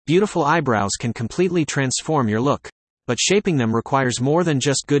Beautiful eyebrows can completely transform your look. But shaping them requires more than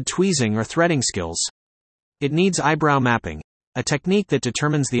just good tweezing or threading skills. It needs eyebrow mapping, a technique that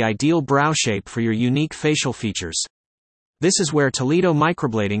determines the ideal brow shape for your unique facial features. This is where Toledo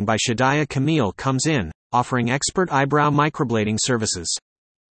Microblading by Shadia Camille comes in, offering expert eyebrow microblading services.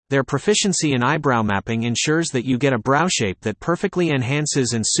 Their proficiency in eyebrow mapping ensures that you get a brow shape that perfectly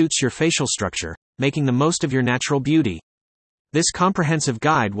enhances and suits your facial structure, making the most of your natural beauty. This comprehensive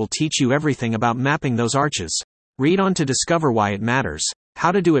guide will teach you everything about mapping those arches. Read on to discover why it matters,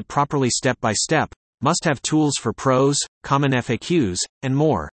 how to do it properly step by step, must-have tools for pros, common FAQs, and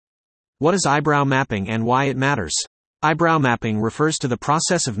more. What is eyebrow mapping and why it matters? Eyebrow mapping refers to the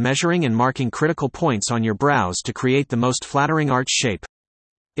process of measuring and marking critical points on your brows to create the most flattering arch shape.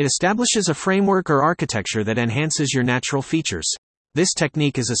 It establishes a framework or architecture that enhances your natural features. This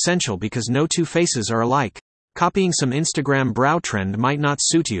technique is essential because no two faces are alike. Copying some Instagram brow trend might not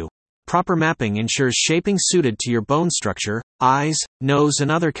suit you. Proper mapping ensures shaping suited to your bone structure, eyes, nose, and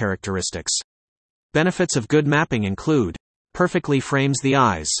other characteristics. Benefits of good mapping include: perfectly frames the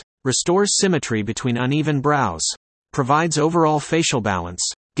eyes, restores symmetry between uneven brows, provides overall facial balance,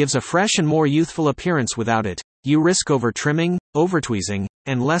 gives a fresh and more youthful appearance. Without it, you risk over-trimming, over-tweezing,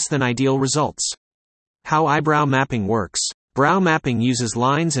 and less than ideal results. How eyebrow mapping works. Brow mapping uses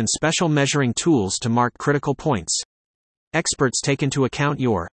lines and special measuring tools to mark critical points. Experts take into account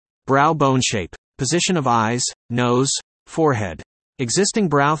your brow bone shape, position of eyes, nose, forehead, existing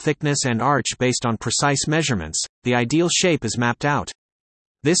brow thickness and arch. Based on precise measurements, the ideal shape is mapped out.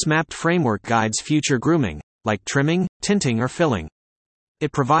 This mapped framework guides future grooming, like trimming, tinting, or filling.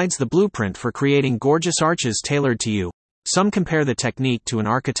 It provides the blueprint for creating gorgeous arches tailored to you. Some compare the technique to an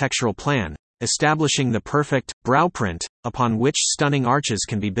architectural plan, establishing the perfect brow print upon which stunning arches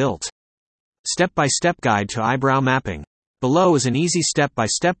can be built. Step-by-step guide to eyebrow mapping. Below is an easy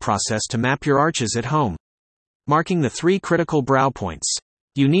step-by-step process to map your arches at home. Marking the 3 critical brow points.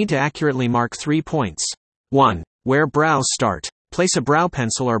 You need to accurately mark 3 points. 1. Where brows start. Place a brow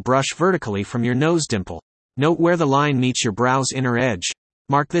pencil or brush vertically from your nose dimple. Note where the line meets your brow's inner edge.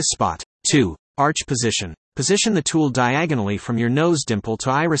 Mark this spot. 2. Arch position. Position the tool diagonally from your nose dimple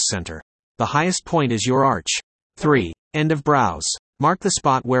to iris center. The highest point is your arch. 3. End of brows. Mark the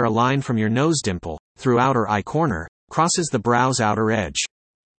spot where a line from your nose dimple, through outer eye corner, crosses the brow's outer edge.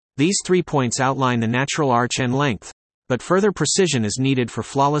 These 3 points outline the natural arch and length, but further precision is needed for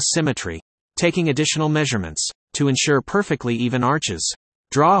flawless symmetry. Taking additional measurements. To ensure perfectly even arches,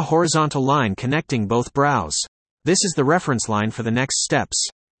 draw a horizontal line connecting both brows. This is the reference line for the next steps.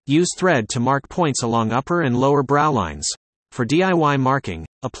 Use thread to mark points along upper and lower brow lines. For DIY marking,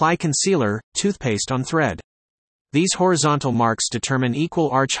 apply concealer, toothpaste on thread. These horizontal marks determine equal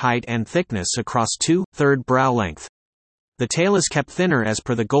arch height and thickness across 2/3 brow length. The tail is kept thinner as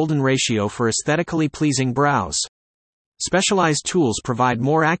per the golden ratio for aesthetically pleasing brows. Specialized tools provide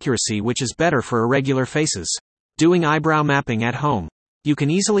more accuracy, which is better for irregular faces. Doing eyebrow mapping at home. You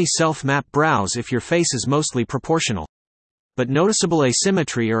can easily self-map brows if your face is mostly proportional. But noticeable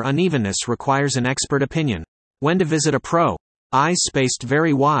asymmetry or unevenness requires an expert opinion. When to visit a pro. Eyes spaced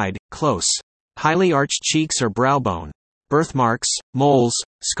very wide, close. Highly arched cheeks or brow bone. Birthmarks, moles,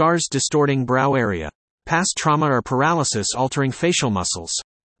 scars distorting brow area. Past trauma or paralysis altering facial muscles.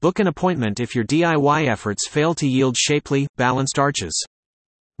 Book an appointment if your DIY efforts fail to yield shapely, balanced arches.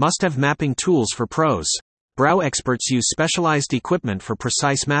 Must-have mapping tools for pros. Brow experts use specialized equipment for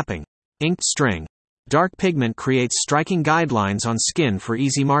precise mapping. Inked string. Dark pigment creates striking guidelines on skin for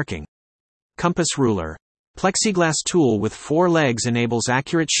easy marking. Compass ruler. Plexiglass tool with 4 legs enables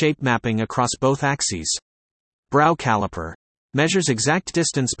accurate shape mapping across both axes. Brow caliper. Measures exact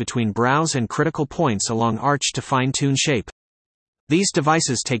distance between brows and critical points along arch to fine-tune shape. These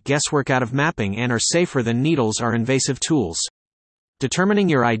devices take guesswork out of mapping and are safer than needles or invasive tools. Determining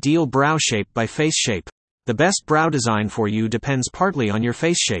your ideal brow shape by face shape. The best brow design for you depends partly on your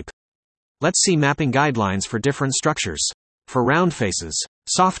face shape. Let's see mapping guidelines for different structures. For round faces,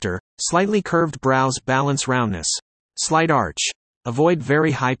 softer, slightly curved brows balance roundness. Slight arch. Avoid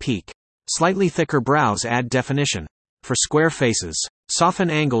very high peak. Slightly thicker brows add definition. For square faces, soften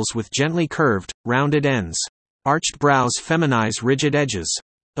angles with gently curved, rounded ends. Arched brows feminize rigid edges.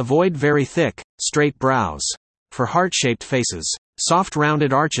 Avoid very thick, straight brows. For heart-shaped faces, soft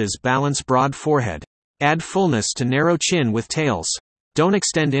rounded arches balance broad forehead. Add fullness to narrow chin with tails. Don't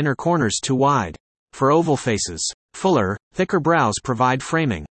extend inner corners too wide. For oval faces, fuller, thicker brows provide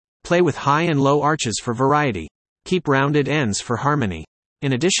framing. Play with high and low arches for variety. Keep rounded ends for harmony.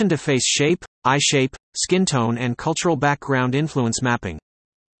 In addition to face shape, eye shape, skin tone and cultural background influence mapping.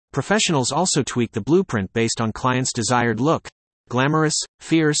 Professionals also tweak the blueprint based on clients' desired look. glamorous,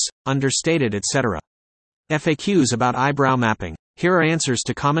 fierce, understated, etc. FAQs about eyebrow mapping. Here are answers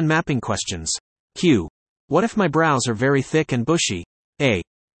to common mapping questions. Q. What if my brows are very thick and bushy? A.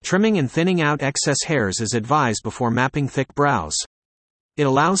 Trimming and thinning out excess hairs is advised before mapping thick brows. It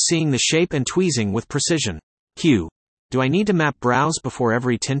allows seeing the shape and tweezing with precision. Q. Do I need to map brows before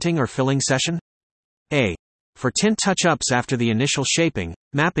every tinting or filling session? A. For tint touch-ups after the initial shaping,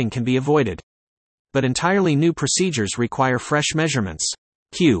 mapping can be avoided. But entirely new procedures require fresh measurements.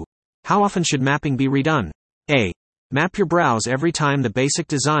 Q. How often should mapping be redone? A. Map your brows every time the basic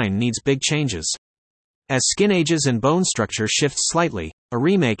design needs big changes. As skin ages and bone structure shifts slightly, a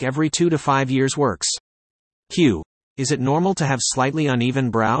remake every 2 to 5 years works. Q. Is it normal to have slightly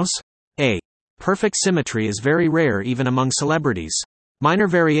uneven brows? A. Perfect symmetry is very rare even among celebrities. Minor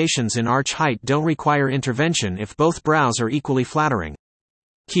variations in arch height don't require intervention if both brows are equally flattering.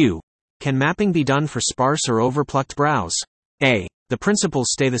 Q. Can mapping be done for sparse or overplucked brows? A. The principles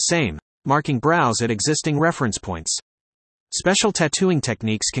stay the same, marking brows at existing reference points. Special tattooing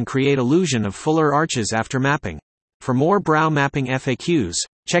techniques can create illusion of fuller arches after mapping. For more brow mapping FAQs,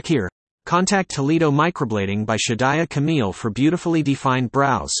 check here. Contact Toledo Microblading by Shadia Camille for beautifully defined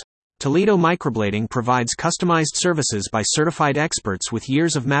brows. Toledo Microblading provides customized services by certified experts with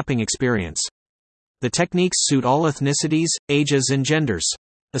years of mapping experience. The techniques suit all ethnicities, ages, and genders.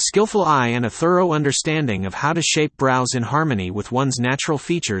 A skillful eye and a thorough understanding of how to shape brows in harmony with one's natural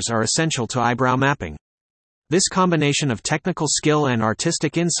features are essential to eyebrow mapping. This combination of technical skill and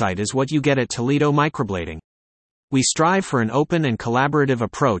artistic insight is what you get at Toledo Microblading. We strive for an open and collaborative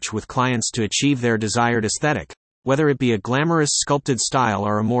approach with clients to achieve their desired aesthetic, whether it be a glamorous sculpted style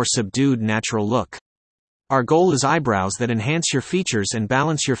or a more subdued natural look. Our goal is eyebrows that enhance your features and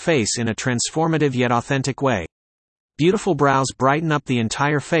balance your face in a transformative yet authentic way. Beautiful brows brighten up the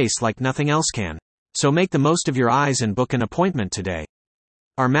entire face like nothing else can. So make the most of your eyes and book an appointment today.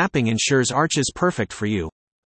 Our mapping ensures arches perfect for you.